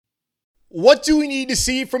What do we need to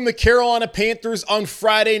see from the Carolina Panthers on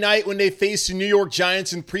Friday night when they face the New York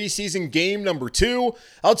Giants in preseason game number 2?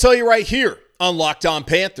 I'll tell you right here on Locked On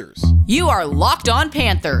Panthers. You are Locked On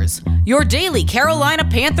Panthers, your daily Carolina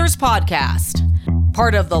Panthers podcast.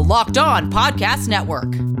 Part of the Locked On Podcast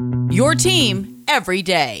Network. Your team every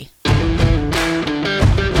day.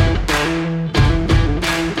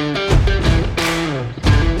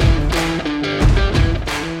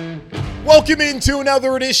 Welcome into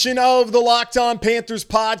another edition of the Locked On Panthers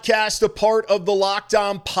podcast, a part of the Locked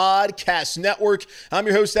On Podcast Network. I'm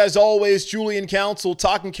your host, as always, Julian Council,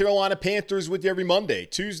 talking Carolina Panthers with you every Monday,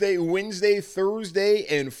 Tuesday, Wednesday, Thursday,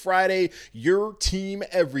 and Friday. Your team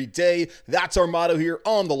every day. That's our motto here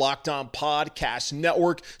on the Locked On Podcast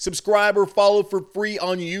Network. Subscribe or follow for free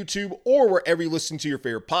on YouTube or wherever you listen to your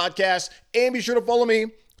favorite podcast. And be sure to follow me,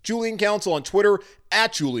 Julian Council, on Twitter,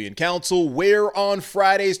 at Julian Council, where on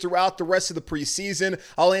Fridays throughout the rest of the preseason,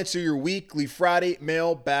 I'll answer your weekly Friday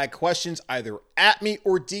mailbag questions either at me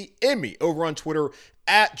or DM me over on Twitter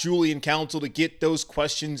at Julian Council to get those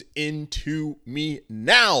questions into me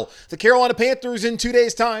now. The Carolina Panthers in 2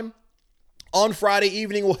 days' time, on Friday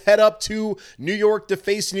evening, we'll head up to New York to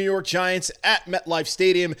face New York Giants at MetLife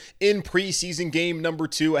Stadium in preseason game number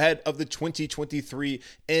 2 ahead of the 2023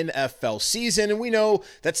 NFL season. And we know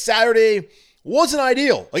that Saturday wasn't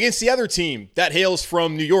ideal against the other team that hails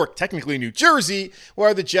from New York, technically New Jersey,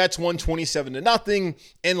 where the Jets won 27-0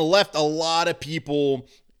 and left a lot of people,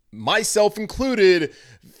 myself included,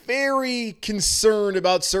 very concerned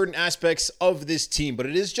about certain aspects of this team. But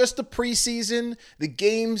it is just the preseason. The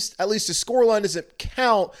games, at least the scoreline, doesn't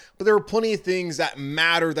count, but there are plenty of things that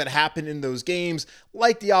matter that happen in those games,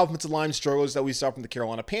 like the offensive line struggles that we saw from the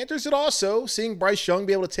Carolina Panthers, and also seeing Bryce Young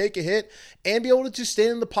be able to take a hit and be able to just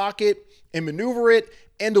stand in the pocket and maneuver it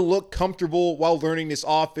and to look comfortable while learning this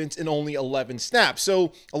offense in only 11 snaps.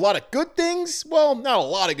 So a lot of good things, well, not a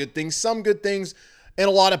lot of good things, some good things, and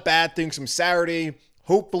a lot of bad things from Saturday.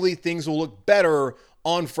 Hopefully things will look better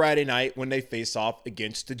on Friday night when they face off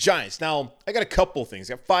against the Giants. Now, I got a couple things.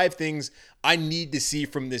 I got 5 things I need to see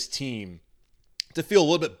from this team to feel a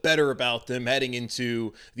little bit better about them heading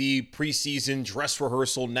into the preseason dress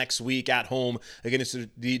rehearsal next week at home against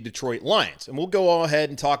the Detroit Lions. And we'll go ahead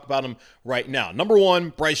and talk about them right now. Number 1,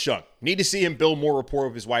 Bryce Young. Need to see him build more rapport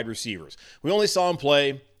with his wide receivers. We only saw him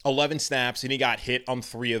play 11 snaps, and he got hit on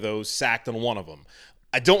 3 of those, sacked on 1 of them.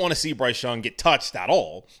 I don't want to see Bryce Young get touched at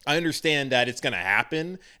all. I understand that it's going to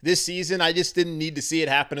happen this season. I just didn't need to see it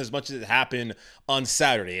happen as much as it happened on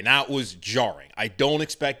Saturday, and that was jarring. I don't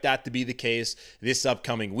expect that to be the case this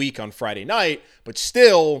upcoming week on Friday night, but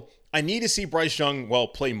still, I need to see Bryce Young,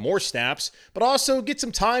 play more snaps, but also get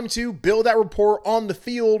some time to build that rapport on the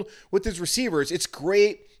field with his receivers. It's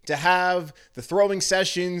great to have the throwing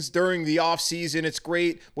sessions during the offseason. It's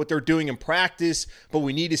great what they're doing in practice, but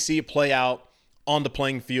we need to see it play out on the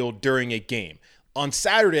playing field during a game. On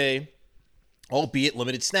Saturday, albeit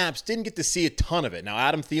limited snaps, didn't get to see a ton of it. Now,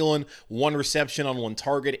 Adam Thielen, 1 reception on 1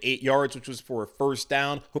 target, 8 yards, which was for a first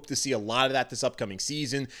down. Hope to see a lot of that this upcoming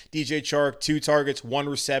season. DJ Chark, 2 targets, 1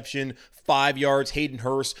 reception, 5 yards. Hayden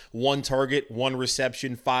Hurst, 1 target, 1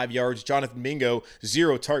 reception, 5 yards. Jonathan Mingo,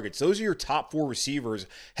 0 targets. Those are your top 4 receivers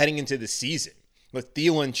heading into the season, with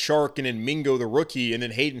Thielen, Chark, and then Mingo, the rookie, and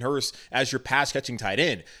then Hayden Hurst as your pass-catching tight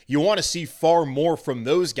end. You want to see far more from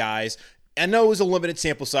those guys. I know it was a limited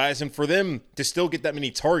sample size, and for them to still get that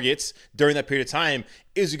many targets during that period of time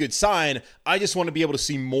is a good sign. I just want to be able to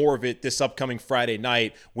see more of it this upcoming Friday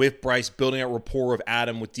night with Bryce building out rapport with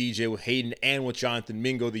Adam, with DJ, with Hayden, and with Jonathan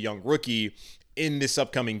Mingo, the young rookie, in this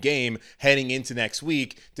upcoming game heading into next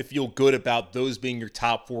week, to feel good about those being your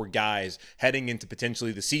top 4 guys heading into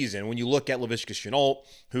potentially the season. When you look at Laviska Shenault,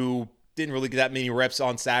 who didn't really get that many reps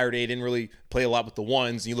on Saturday, didn't really play a lot with the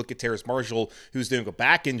ones, and you look at Terrace Marshall, who's doing a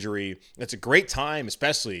back injury, that's a great time,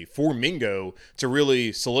 especially for Mingo, to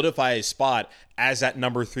really solidify his spot as that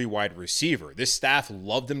number 3 wide receiver. This staff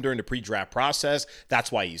loved him during the pre-draft process.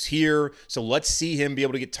 That's why he's here. So let's see him be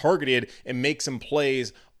able to get targeted and make some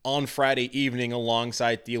plays on Friday evening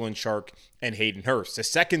alongside Thielen, Chark, and Hayden Hurst. The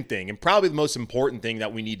second thing, and probably the most important thing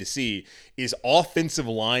that we need to see, is offensive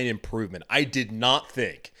line improvement. I did not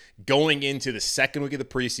think going into the second week of the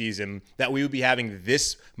preseason that we would be having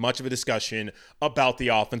this much of a discussion about the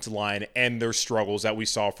offensive line and their struggles that we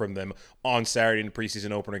saw from them on Saturday in the preseason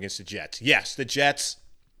opener against the Jets. Yes, the Jets,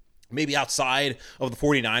 maybe outside of the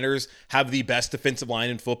 49ers, have the best defensive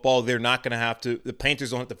line in football. They're not going to have to, the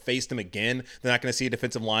Panthers don't have to face them again. They're not going to see a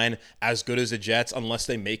defensive line as good as the Jets unless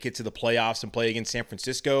they make it to the playoffs and play against San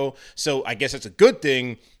Francisco. So I guess that's a good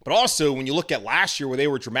thing. But also, when you look at last year where they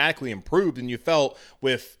were dramatically improved and you felt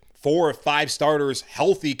with 4 or 5 starters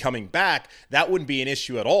healthy coming back, that wouldn't be an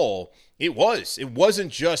issue at all. It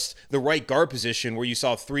wasn't just the right guard position where you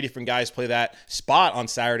saw 3 different guys play that spot on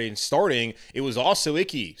Saturday and starting. It was also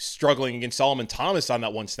Icky struggling against Solomon Thomas on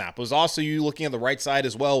that one snap. It was also you looking at the right side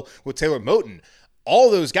as well with Taylor Moton.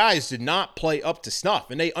 All those guys did not play up to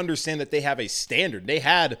snuff, and they understand that they have a standard. They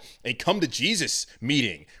had a come-to-Jesus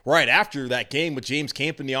meeting right after that game with James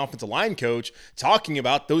Campen, the offensive line coach, talking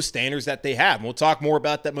about those standards that they have. And we'll talk more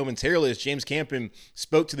about that momentarily as James Campen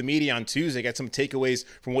spoke to the media on Tuesday. Got some takeaways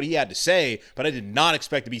from what he had to say, but I did not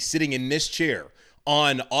expect to be sitting in this chair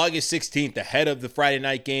on August 16th, ahead of the Friday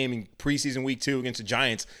night game in preseason week 2 against the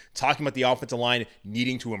Giants, talking about the offensive line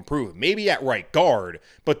needing to improve. Maybe at right guard,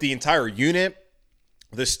 but the entire unit,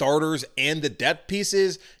 the starters and the depth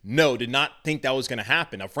pieces, no, did not think that was going to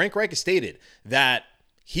happen. Now, Frank Reich has stated that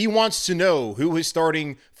he wants to know who his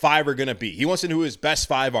starting 5 are going to be. He wants to know who his best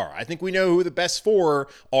 5 are. I think we know who the best 4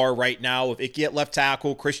 are right now, with Icky at left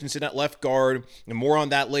tackle, Christensen at left guard, and more on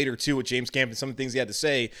that later too with James Campen, some of the things he had to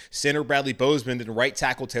say. Center Bradley Bozeman and right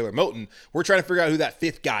tackle Taylor Moton. We're trying to figure out who that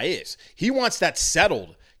 5th guy is. He wants that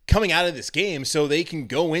settled coming out of this game so they can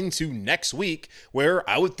go into next week where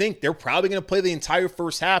I would think they're probably going to play the entire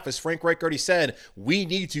first half. As Frank Reich already said, we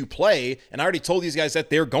need to play, and I already told these guys that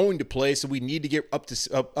they're going to play, so we need to get up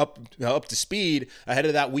to speed ahead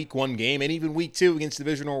of that week 1 game, and even week 2 against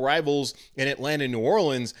divisional rivals in Atlanta and New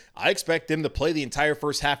Orleans. I expect them to play the entire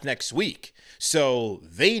first half next week, so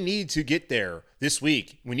they need to get there this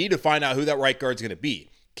week. We need to find out who that right guard is going to be.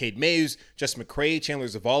 Cade Mays, Justin McCray, Chandler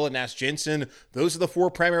Zavala, Nash Jensen. Those are the 4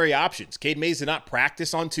 primary options. Cade Mays did not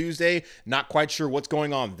practice on Tuesday. Not quite sure what's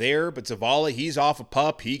going on there, but Zavala, he's off a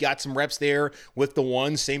pup. He got some reps there with the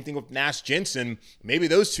ones. Same thing with Nash Jensen. Maybe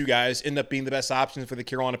those 2 guys end up being the best options for the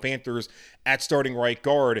Carolina Panthers at starting right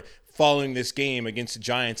guard following this game against the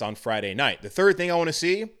Giants on Friday night. The third thing I want to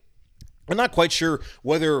see, I'm not quite sure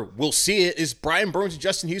whether we'll see it, is Brian Burns and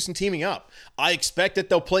Justin Houston teaming up. I expect that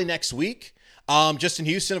they'll play next week. Justin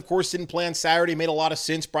Houston, of course, didn't play on Saturday. Made a lot of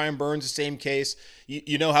sense. Brian Burns, the same case.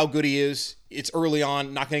 You know how good he is. It's early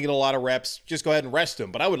on. Not going to get a lot of reps. Just go ahead and rest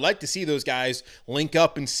him. But I would like to see those guys link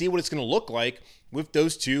up and see what it's going to look like with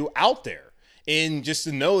those 2 out there. And just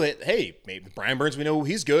to know that, hey, maybe Brian Burns, we know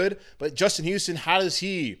he's good. But Justin Houston, how does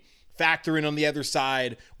he factor in on the other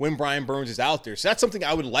side when Brian Burns is out there? So that's something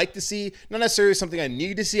I would like to see. Not necessarily something I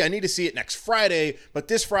need to see. I need to see it next Friday, but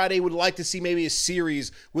this Friday would like to see maybe a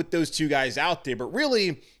series with those 2 guys out there. But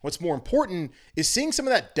really, what's more important is seeing some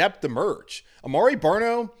of that depth emerge. Amari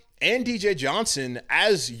Barno and DJ Johnson,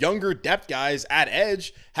 as younger depth guys at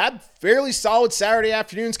edge, had fairly solid Saturday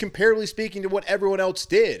afternoons, comparatively speaking, to what everyone else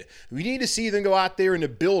did. We need to see them go out there and to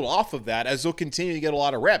build off of that as they'll continue to get a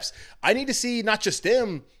lot of reps. I need to see not just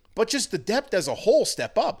them, but just the depth as a whole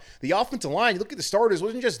step up. The offensive line, you look at the starters, it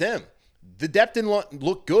wasn't just them. The depth didn't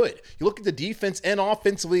look good. You look at the defense and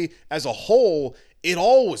offensively as a whole, it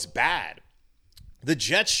all was bad. The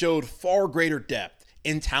Jets showed far greater depth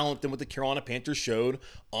and talent than what the Carolina Panthers showed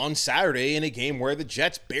on Saturday in a game where the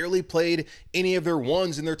Jets barely played any of their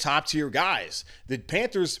ones and their top tier guys. The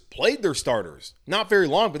Panthers played their starters, not very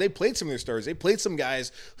long, but they played some of their starters. They played some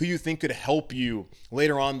guys who you think could help you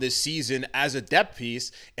later on this season as a depth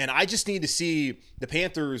piece. And I just need to see the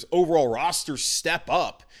Panthers overall roster step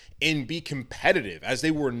up and be competitive, as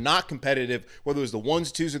they were not competitive, whether it was the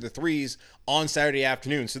 1s, 2s, or the 3s on Saturday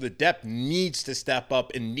afternoon. So the depth needs to step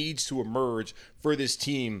up and needs to emerge for this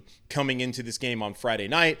team coming into this game on Friday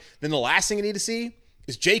night. Then the last thing I need to see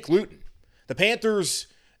is Jake Luton. The Panthers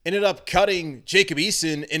ended up cutting Jacob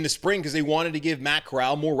Eason in the spring because they wanted to give Matt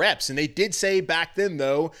Corral more reps. And they did say back then,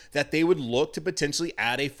 though, that they would look to potentially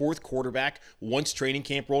add a 4th quarterback once training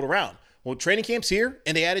camp rolled around. Well, training camp's here,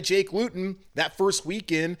 and they added Jake Luton that first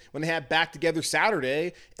weekend when they had back together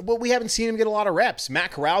Saturday, but we haven't seen him get a lot of reps.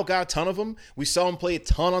 Matt Corral got a ton of them. We saw him play a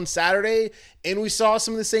ton on Saturday, and we saw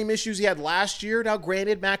some of the same issues he had last year. Now,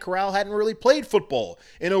 granted, Matt Corral hadn't really played football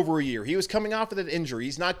in over a year. He was coming off of that injury.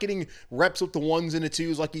 He's not getting reps with the 1s and the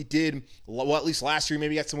 2s like he did, well, at least last year.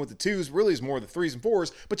 Maybe he got some with the 2s. Really, is more the 3s and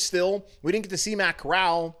 4s, but still, we didn't get to see Matt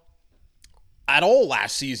Corral at all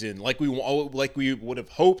last season like we would have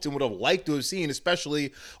hoped and would have liked to have seen,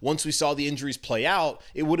 especially once we saw the injuries play out.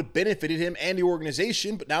 It would have benefited him and the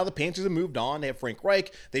organization, but now the Panthers have moved on. They have Frank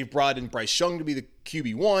Reich. They've brought in Bryce Young to be the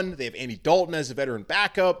QB1. They have Andy Dalton as a veteran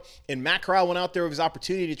backup, and Matt Corral went out there with his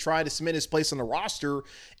opportunity to try to cement his place on the roster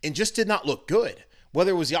and just did not look good.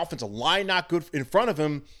 Whether it was the offensive line not good in front of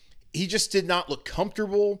him, he just did not look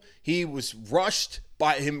comfortable. He was rushed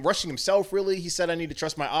by him rushing himself, really. He said, I need to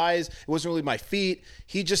trust my eyes. It wasn't really my feet.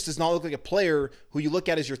 He just does not look like a player who you look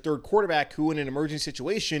at as your 3rd quarterback who in an emergency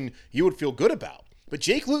situation you would feel good about. But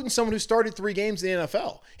Jake Luton's someone who started 3 games in the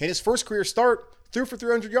NFL. And his first career start, threw for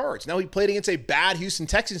 300 yards. Now, he played against a bad Houston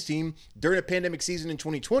Texans team during a pandemic season in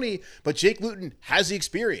 2020, but Jake Luton has the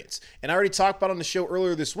experience. And I already talked about on the show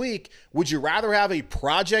earlier this week, would you rather have a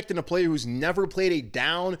project and a player who's never played a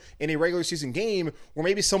down in a regular season game, or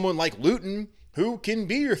maybe someone like Luton, who can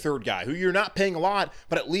be your third guy, who you're not paying a lot,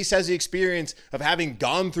 but at least has the experience of having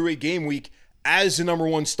gone through a game week as the number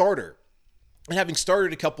 1 starter and having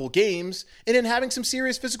started a couple of games and then having some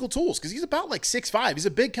serious physical tools, because he's about like 6'5". He's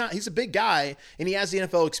a big guy, and he has the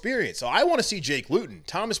NFL experience. So I want to see Jake Luton.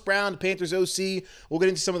 Thomas Brown, the Panthers OC, we'll get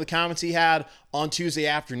into some of the comments he had on Tuesday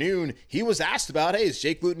afternoon. He was asked about, hey, is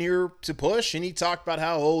Jake Luton here to push? And he talked about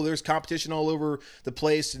how, there's competition all over the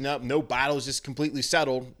place, and no battle is just completely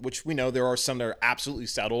settled, which we know there are some that are absolutely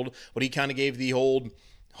settled, but he kind of gave the whole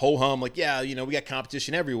ho-hum, like, yeah, we got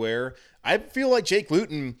competition everywhere. I feel like Jake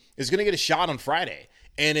Luton is going to get a shot on Friday.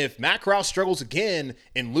 And if Matt Corral struggles again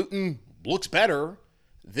and Luton looks better,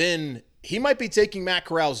 then he might be taking Matt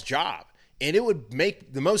Corral's job. And it would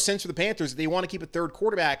make the most sense for the Panthers if they want to keep a third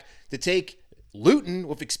quarterback to take Luton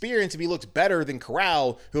with experience if he looks better than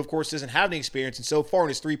Corral, who of course doesn't have any experience, and so far in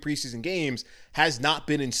his 3 preseason games has not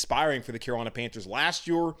been inspiring for the Carolina Panthers last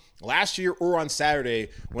year or on Saturday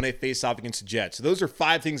when they face off against the Jets. So those are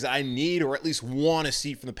 5 things that I need or at least want to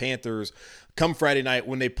see from the Panthers come Friday night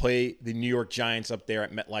when they play the New York Giants up there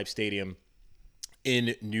at MetLife Stadium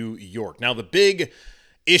in New York. Now, the big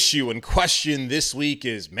issue and question this week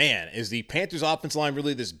is the Panthers offensive line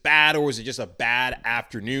really this bad, or is it just a bad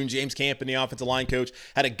afternoon? James Campen, the offensive line coach,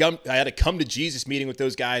 had a come to Jesus meeting with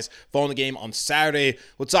those guys following the game on Saturday.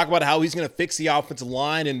 We'll talk about how he's going to fix the offensive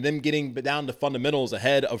line and them getting down to fundamentals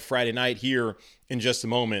ahead of Friday night here in just a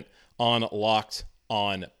moment on Locked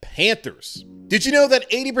on Panthers. Did you know that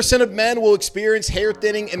 80% of men will experience hair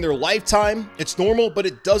thinning in their lifetime? It's normal, but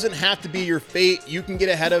it doesn't have to be your fate. You can get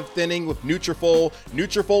ahead of thinning with Nutrafol.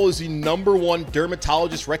 Nutrafol is the #1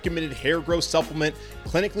 dermatologist recommended hair growth supplement,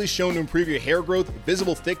 clinically shown to improve your hair growth,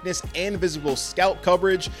 visible thickness, and visible scalp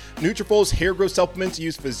coverage. Nutrafol's hair growth supplements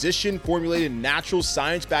use physician-formulated natural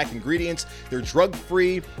science-backed ingredients. They're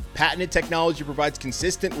drug-free. Patented technology provides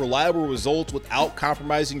consistent, reliable results without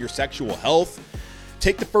compromising your sexual health.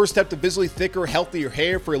 Take the first step to visibly thicker, healthier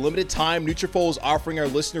hair. For a limited time, Nutrafol is offering our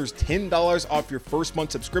listeners $10 off your first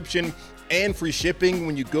month subscription and free shipping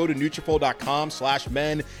when you go to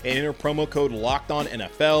Nutrafol.com/men and enter promo code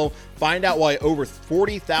LOCKEDONNFL. Find out why over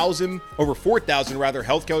 4,000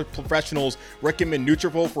 healthcare professionals recommend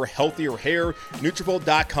Nutrafol for healthier hair.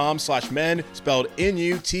 Nutrafol.com/men, spelled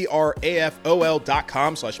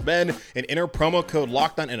Nutrafol.com/men, and enter promo code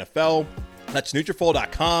LOCKEDONNFL. That's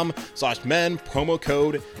Nutrafol.com/men, promo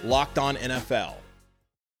code LOCKEDONNFL.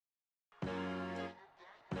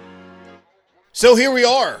 So here we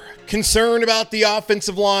are, concerned about the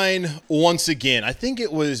offensive line once again. I think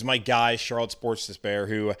it was my guy, Charlotte Sports Despair,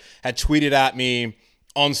 who had tweeted at me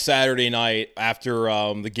on Saturday night after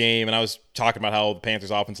the game, and I was talking about how the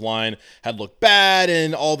Panthers offensive line had looked bad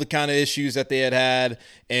and all the kind of issues that they had,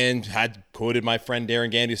 and had quoted my friend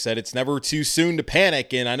Darren Gandy, who said it's never too soon to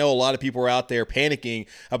panic. And I know a lot of people are out there panicking,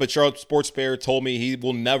 but Charlotte Sports Bear told me he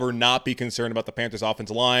will never not be concerned about the Panthers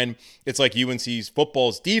offensive line. It's like UNC's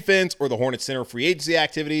football's defense or the Hornets center free agency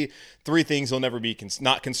activity. 3 things he'll never be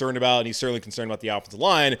not concerned about, and he's certainly concerned about the offensive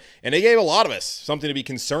line. And they gave a lot of us something to be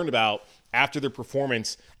concerned about after their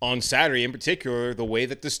performance on Saturday, in particular, the way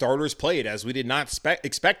that the starters played, as we did not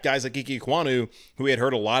expect guys like Ike Ekwonu, who we had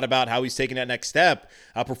heard a lot about how he's taking that next step,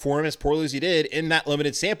 perform as poorly as he did in that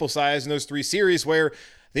limited sample size in those 3 series where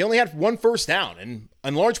they only had 1 first down, and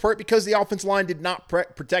in large part because the offensive line did not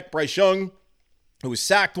protect Bryce Young, who was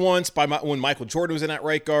sacked once when Michael Jordan was in that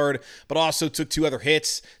right guard, but also took 2 other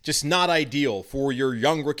hits. Just not ideal for your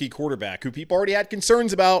young rookie quarterback, who people already had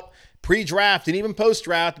concerns about pre-draft and even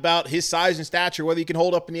post-draft about his size and stature, whether he can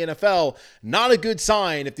hold up in the NFL. Not a good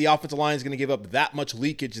sign if the offensive line is going to give up that much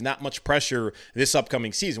leakage and that much pressure this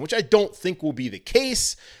upcoming season, which I don't think will be the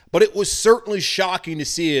case, but it was certainly shocking to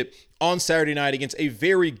see it on Saturday night against a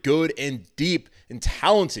very good and deep and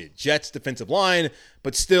talented Jets defensive line,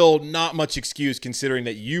 but still not much excuse considering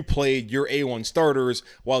that you played your A1 starters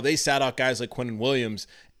while they sat out guys like Quentin Williams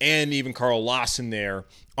and even Carl Lawson there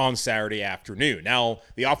on Saturday afternoon. Now,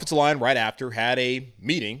 the offensive line right after had a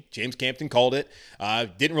meeting. James Campen called it.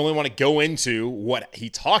 Didn't really want to go into what he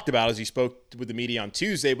talked about as he spoke with the media on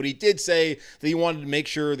Tuesday, but he did say that he wanted to make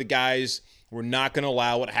sure the guys were not going to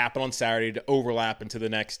allow what happened on Saturday to overlap into the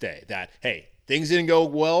next day. That, hey, things didn't go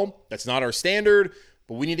well. That's not our standard,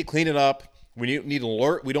 but we need to clean it up. We need to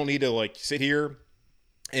alert. We don't need to sit here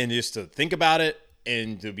and just to think about it.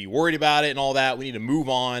 and to be worried about it and all that. We need to move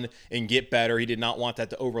on and get better. He did not want that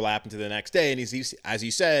to overlap into the next day. And as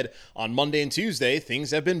he said, on Monday and Tuesday,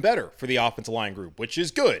 things have been better for the offensive line group, which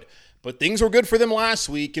is good. But things were good for them last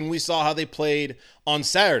week, and we saw how they played on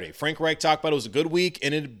Saturday. Frank Reich talked about it was a good week,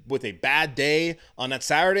 ended with a bad day on that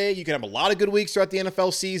Saturday. You can have a lot of good weeks throughout the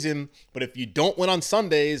NFL season, but if you don't win on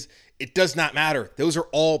Sundays, it does not matter. Those are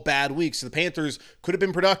all bad weeks. So the Panthers could have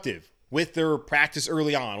been productive with their practice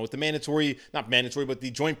early on, with the but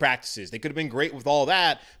the joint practices. They could have been great with all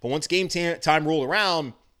that, but once game time rolled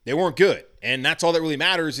around, they weren't good. And that's all that really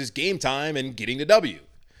matters is game time and getting the W.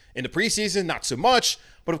 In the preseason, not so much,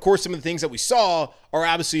 but of course some of the things that we saw are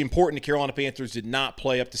obviously important. The Carolina Panthers did not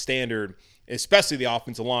play up to standard, especially the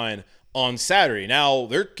offensive line on Saturday. Now,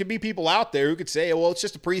 there could be people out there who could say, well, it's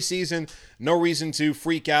just a preseason, no reason to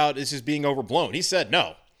freak out, this is being overblown. He said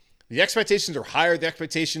no. The expectations are higher. The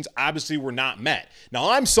expectations obviously were not met.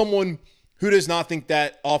 Now, I'm someone who does not think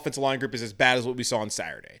that offensive line group is as bad as what we saw on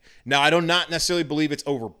Saturday. Now, I do not necessarily believe it's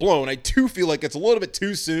overblown. I do feel like it's a little bit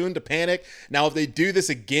too soon to panic. Now, if they do this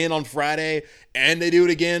again on Friday and they do it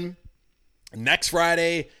again next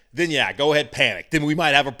Friday, then yeah, go ahead, panic. Then we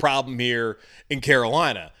might have a problem here in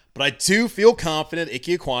Carolina. But I do feel confident Ike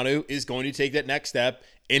Ekwonu is going to take that next step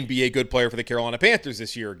and be a good player for the Carolina Panthers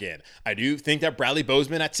this year again. I do think that Bradley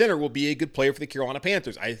Bozeman at center will be a good player for the Carolina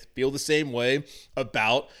Panthers. I feel the same way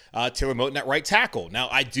about Taylor Moton at right tackle. Now,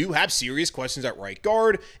 I do have serious questions at right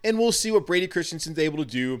guard, and we'll see what Brady Christensen's able to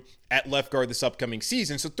do at left guard this upcoming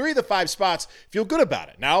season. So 3 of the 5 spots, feel good about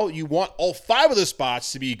it. Now, you want all 5 of those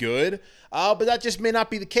spots to be good, but that just may not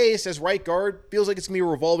be the case, as right guard feels like it's going to be a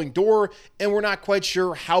revolving door, and we're not quite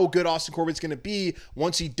sure how good Austin Corbett's going to be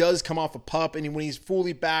once he does come off a PUP and when he's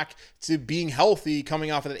fully back to being healthy coming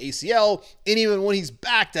off of that ACL. And even when he's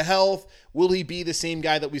back to health, will he be the same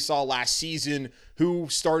guy that we saw last season who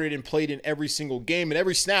started and played in every single game and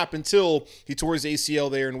every snap until he tore his ACL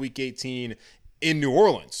there in Week 18 in New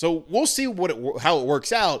Orleans? So we'll see how it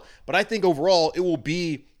works out, but I think overall it will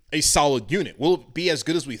be a solid unit. Will it be as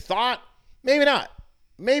good as we thought? Maybe not.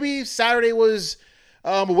 Maybe Saturday was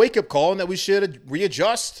a wake-up call and that we should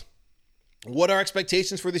readjust what our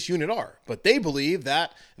expectations for this unit are. But they believe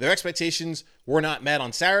that their expectations were not met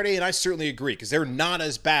on Saturday, and I certainly agree because they're not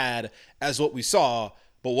as bad as what we saw.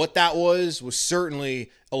 But what that was certainly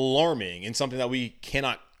alarming and something that we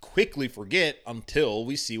cannot quickly forget until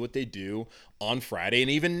we see what they do on Friday and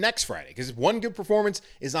even next Friday. Because one good performance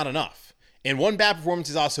is not enough. And one bad performance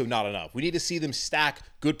is also not enough. We need to see them stack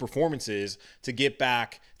good performances to get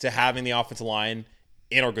back to having the offensive line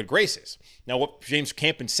in our good graces. Now, what James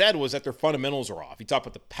Campen said was that their fundamentals are off. He talked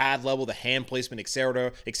about the pad level, the hand placement, et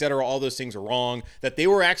cetera. All those things are wrong. That they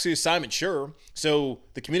were actually assignment sure. So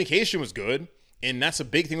the communication was good. And that's a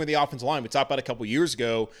big thing with the offensive line. We talked about a couple years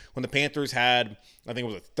ago when the Panthers had, I think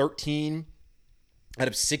it was 13 out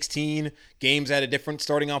of 16 games at a different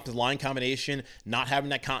starting offensive line combination, not having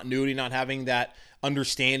that continuity, not having that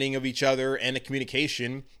understanding of each other and the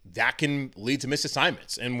communication, that can lead to missed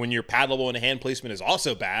assignments. And when your pad level and hand placement is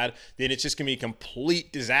also bad, then it's just going to be a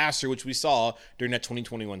complete disaster, which we saw during that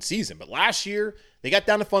 2021 season. But last year, they got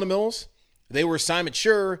down to fundamentals. They were assignment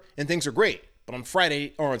sure, and things are great. But on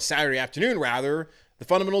Friday, or on Saturday afternoon, rather, the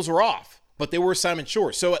fundamentals were off. But they were assignment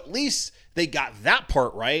sure. So at least they got that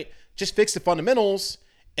part right. Just fix the fundamentals,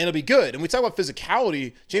 and it'll be good. And we talk about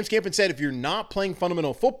physicality. James Campen said if you're not playing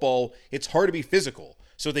fundamental football, it's hard to be physical.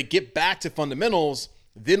 So if they get back to fundamentals,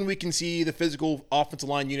 then we can see the physical offensive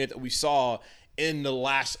line unit that we saw in the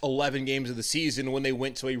last 11 games of the season when they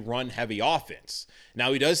went to a run-heavy offense.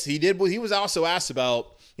 Now, he was also asked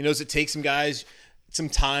about, does it take some guys some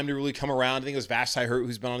time to really come around? I think it was Vashti Hurt,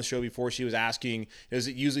 who's been on the show before. She was asking, does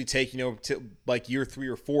it usually take, to like year 3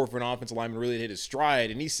 or 4 for an offensive lineman really to hit his stride?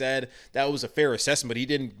 And he said that was a fair assessment, but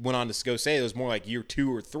he went on to go say it was more like year 2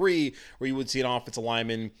 or 3 where you would see an offensive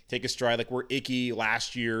lineman take a stride, like where Icky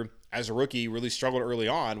last year as a rookie really struggled early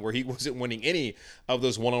on, where he wasn't winning any of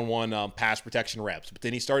those one-on-one pass protection reps. But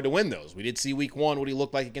then he started to win those. We did see week 1 what he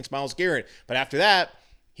looked like against Myles Garrett, but after that,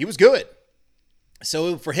 he was good.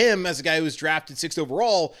 So for him, as a guy who was drafted 6th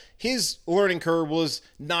overall, his learning curve was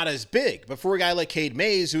not as big. But for a guy like Cade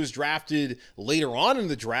Mays, who was drafted later on in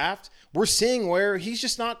the draft, we're seeing where he's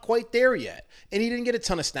just not quite there yet. And he didn't get a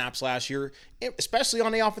ton of snaps last year, especially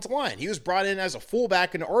on the offensive line. He was brought in as a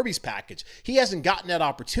fullback in the Arby's package. He hasn't gotten that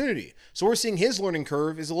opportunity. So we're seeing his learning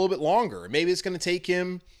curve is a little bit longer. Maybe it's going to take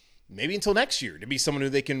him until next year to be someone who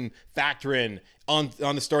they can factor in on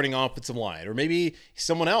the starting offensive line, or maybe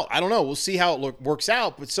someone else. I don't know. We'll see how it works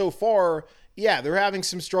out. But so far, yeah, they're having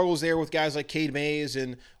some struggles there with guys like Cade Mays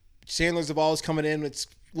and Chandler Zavala's coming in. It's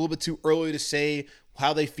a little bit too early to say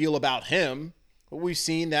how they feel about him. but we've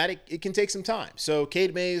seen that it can take some time. So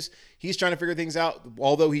Cade Mays, he's trying to figure things out,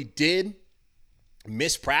 although he did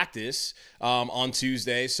miss practice on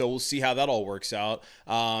Tuesday, so we'll see how that all works out,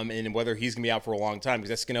 and whether he's going to be out for a long time, because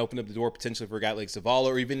that's going to open up the door potentially for a guy like Zavala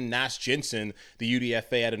or even Nash Jensen, the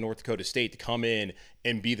UDFA out of North Dakota State, to come in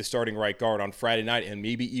and be the starting right guard on Friday night and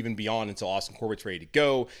maybe even beyond until Austin Corbett's ready to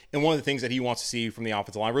go. And one of the things that he wants to see from the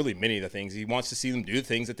offensive line, really many of the things, he wants to see them do the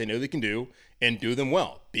things that they know they can do and do them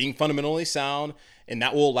well, being fundamentally sound, and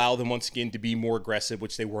that will allow them once again to be more aggressive,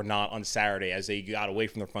 which they were not on Saturday as they got away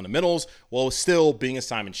from their fundamentals, while still being a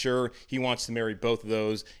Simon Sure. He wants to marry both of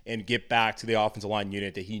those and get back to the offensive line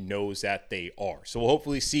unit that he knows that they are. So we'll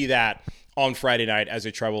hopefully see that on Friday night as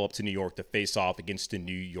they travel up to New York to face off against the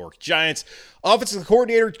New York Giants. Offensive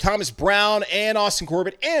coordinator Thomas Brown and Austin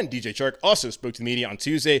Corbett and DJ Chark also spoke to the media on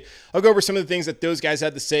Tuesday. I'll go over some of the things that those guys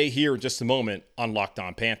had to say here in just a moment on Locked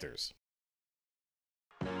On Panthers.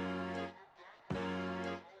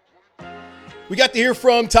 We got to hear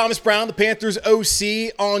from Thomas Brown, the Panthers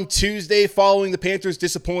OC, on Tuesday following the Panthers'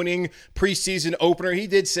 disappointing preseason opener. He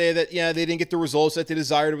did say that, they didn't get the results that they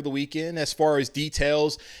desired over the weekend as far as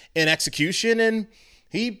details and execution, and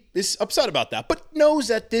he is upset about that, but knows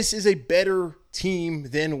that this is a better team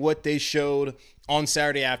than what they showed on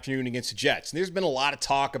Saturday afternoon against the Jets. And there's been a lot of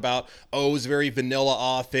talk about, it was a very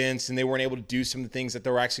vanilla offense, and they weren't able to do some of the things that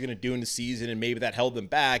they were actually going to do in the season, and maybe that held them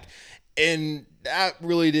back. And that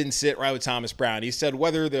really didn't sit right with Thomas Brown. He said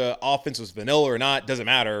whether the offense was vanilla or not, doesn't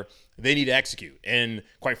matter. They need to execute. And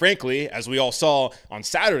quite frankly, as we all saw on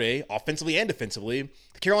Saturday, offensively and defensively,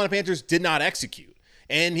 the Carolina Panthers did not execute.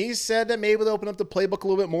 And he said that maybe they'll open up the playbook a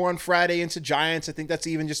little bit more on Friday into Giants. I think that's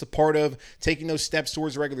even just a part of taking those steps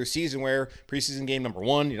towards the regular season, where preseason game number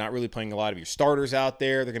 1, you're not really playing a lot of your starters out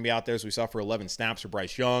there. They're going to be out there, as we saw, for 11 snaps for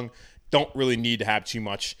Bryce Young. Don't really need to have too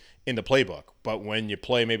much in the playbook. But when you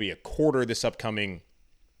play maybe a quarter this upcoming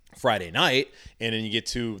Friday night, and then you get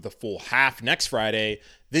to the full half next Friday,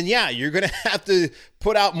 then you're going to have to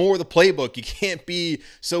put out more of the playbook. You can't be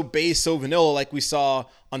so base, so vanilla like we saw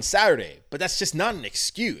on Saturday. But that's just not an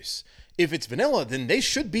excuse. If it's vanilla, then they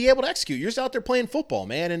should be able to execute. You're just out there playing football,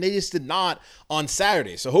 man, and they just did not on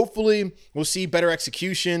Saturday. So hopefully we'll see better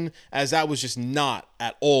execution, as that was just not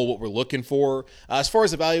at all what we're looking for. As far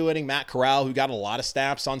as evaluating Matt Corral, who got a lot of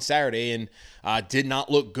snaps on Saturday and did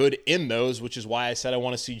not look good in those, which is why I said I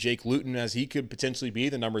want to see Jake Luton, as he could potentially be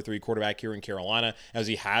the number 3 quarterback here in Carolina, as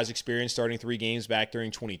he has experience starting 3 games back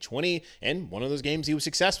during 2020, and one of those games he was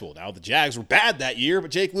successful. Now, the Jags were bad that year,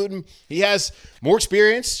 but Jake Luton, he has more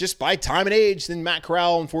experience just by time and age than Matt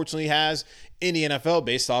Corral unfortunately has in the NFL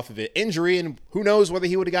based off of an injury, and who knows whether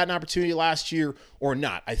he would have got an opportunity last year or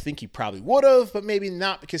not. I think he probably would have, but maybe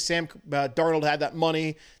not, because Sam Darnold had that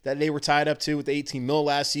money that they were tied up to with the $18 million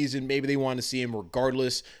last season. Maybe they wanted to see him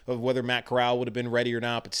regardless of whether Matt Corral would have been ready or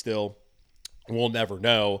not, but still, we'll never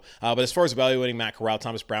know. But as far as evaluating Matt Corral,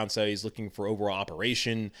 Thomas Brown said he's looking for overall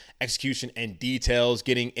operation, execution, and details,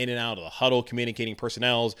 getting in and out of the huddle, communicating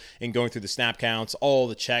personnels, and going through the snap counts, all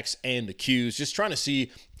the checks and the cues, just trying to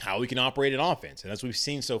see how we can operate an offense. And as we've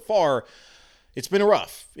seen so far, it's been a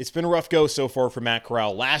rough go so far for Matt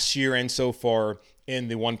Corral last year and so far in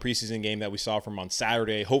the one preseason game that we saw from on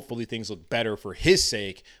Saturday. Hopefully things look better for his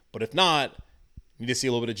sake, but if not, need to see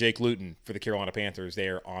a little bit of Jake Luton for the Carolina Panthers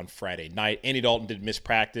there on Friday night. Andy Dalton did miss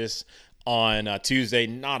practice on Tuesday.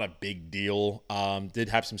 Not a big deal. Did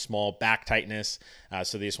have some small back tightness,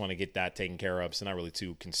 so they just want to get that taken care of. So not really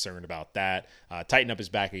too concerned about that. Tighten up his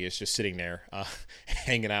back. He is just sitting there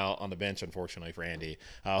hanging out on the bench, unfortunately, for Andy.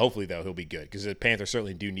 Hopefully, though, he'll be good, because the Panthers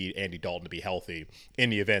certainly do need Andy Dalton to be healthy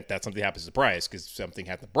in the event that something happens to Bryce, because if something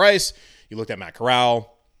happened to Bryce, you looked at Matt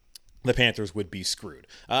Corral, the Panthers would be screwed.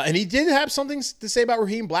 And he did have something to say about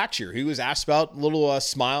Raheem Blackshear. He was asked about, a little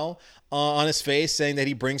smile on his face, saying that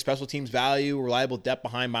he brings special teams value, reliable depth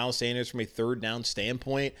behind Miles Sanders from a third down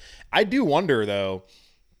standpoint. I do wonder, though,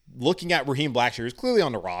 looking at Raheem Blackshear, who's clearly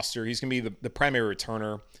on the roster, he's going to be the primary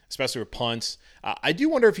returner, especially with punts. I do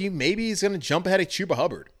wonder if maybe he's going to jump ahead of Chuba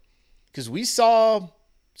Hubbard, because we saw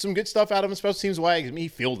some good stuff out of him, special teams wise. He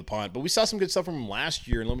fielded the punt, but we saw some good stuff from him last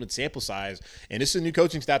year in limited sample size. And this is a new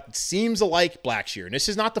coaching staff that seems to like Blackshear. And this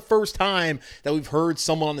is not the first time that we've heard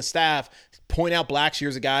someone on the staff point out Blackshear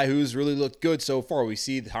as a guy who's really looked good so far. We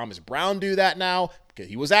see Thomas Brown do that now, because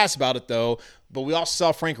he was asked about it, though. But we also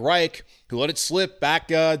saw Frank Reich, who let it slip back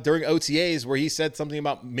during OTAs, where he said something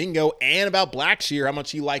about Mingo and about Blackshear, how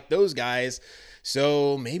much he liked those guys.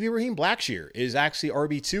 So maybe Raheem Blackshear is actually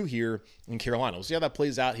RB2 here in Carolina. We'll see how that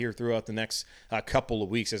plays out here throughout the next couple of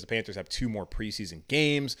weeks as the Panthers have 2 more preseason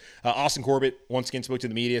games. Austin Corbett once again spoke to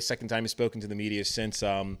the media. Second time he's spoken to the media since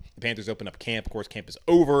the Panthers opened up camp. Of course, camp is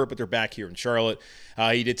over, but they're back here in Charlotte.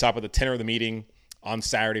 He did talk about the tenor of the meeting on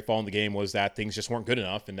Saturday following the game was that things just weren't good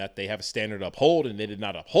enough and that they have a standard to uphold and they did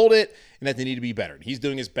not uphold it and that they need to be better. He's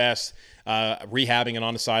doing his best, rehabbing and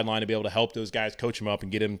on the sideline to be able to help those guys, coach them up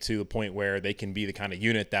and get them to the point where they can be the kind of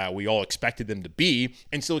unit that we all expected them to be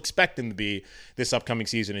and still expect them to be this upcoming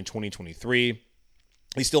season in 2023.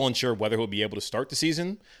 He's still unsure whether he'll be able to start the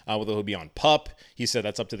season, whether he'll be on PUP. He said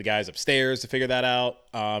that's up to the guys upstairs to figure that out.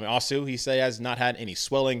 Also, he said he has not had any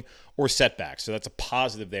swelling or setbacks. So that's a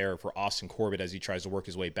positive there for Austin Corbett as he tries to work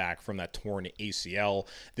his way back from that torn ACL.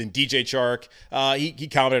 Then DJ Chark, he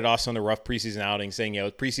commented also on the rough preseason outing saying,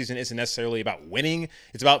 preseason isn't necessarily about winning.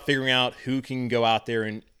 It's about figuring out who can go out there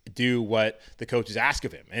and do what the coaches ask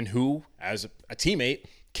of him and who, as a teammate,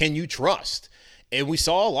 can you trust. And we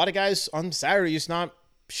saw a lot of guys on Saturday just not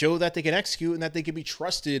show that they can execute and that they can be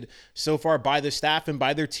trusted so far by the staff and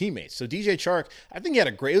by their teammates. So DJ Chark, I think he had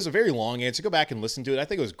it was a very long answer. Go back and listen to it. I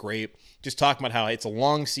think it was great. Just talking about how it's a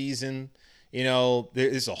long season.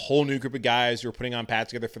 There's a whole new group of guys who are putting on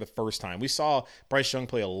pads together for the first time. We saw Bryce Young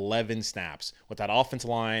play 11 snaps with that offensive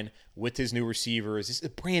line, with his new receivers. It's a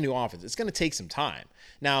brand new offense. It's going to take some time.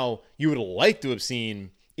 Now, you would like to have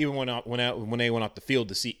seen, even when they went off the field,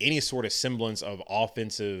 to see any sort of semblance of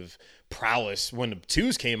offensive prowess when the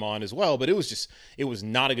twos came on as well, but it was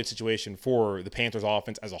not a good situation for the Panthers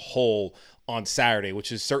offense as a whole on Saturday,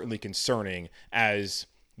 which is certainly concerning as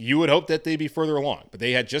you would hope that they'd be further along, but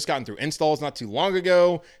they had just gotten through installs not too long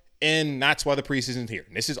ago, and that's why the preseason's here.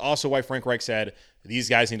 And this is also why Frank Reich said these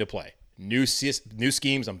guys need to play. New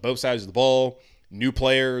schemes on both sides of the ball, new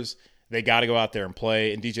players, they got to go out there and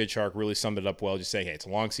play, and DJ Chark really summed it up well, just saying, hey, it's a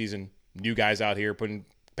long season, new guys out here putting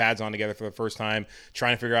pads on together for the first time,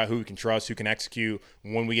 trying to figure out who we can trust, who can execute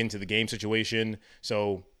when we get into the game situation.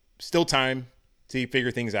 So still time to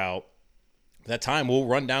figure things out. That time will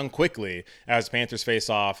run down quickly as Panthers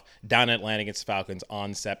face off down in Atlanta against the Falcons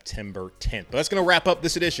on September 10th. But that's going to wrap up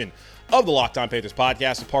this edition of the Locked On Panthers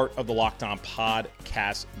podcast, a part of the Locked On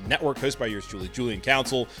Podcast Network, hosted by yours truly, Julian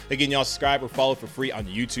Council. Again, y'all subscribe or follow for free on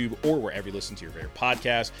YouTube or wherever you listen to your favorite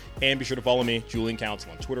podcast. And be sure to follow me, Julian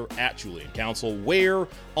Council, on Twitter @Julian Council, where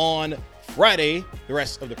on Friday, the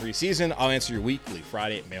rest of the preseason, I'll answer your weekly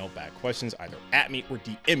Friday mailbag questions either at me or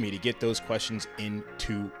DM me to get those questions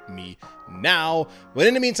into me now. But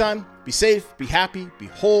in the meantime, be safe, be happy, be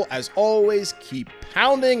whole. As always, keep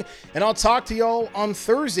pounding. And I'll talk to y'all on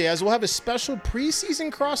Thursday as we'll have a special preseason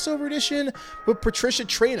crossover edition with Patricia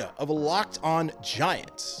Traina of Locked On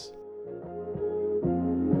Giants.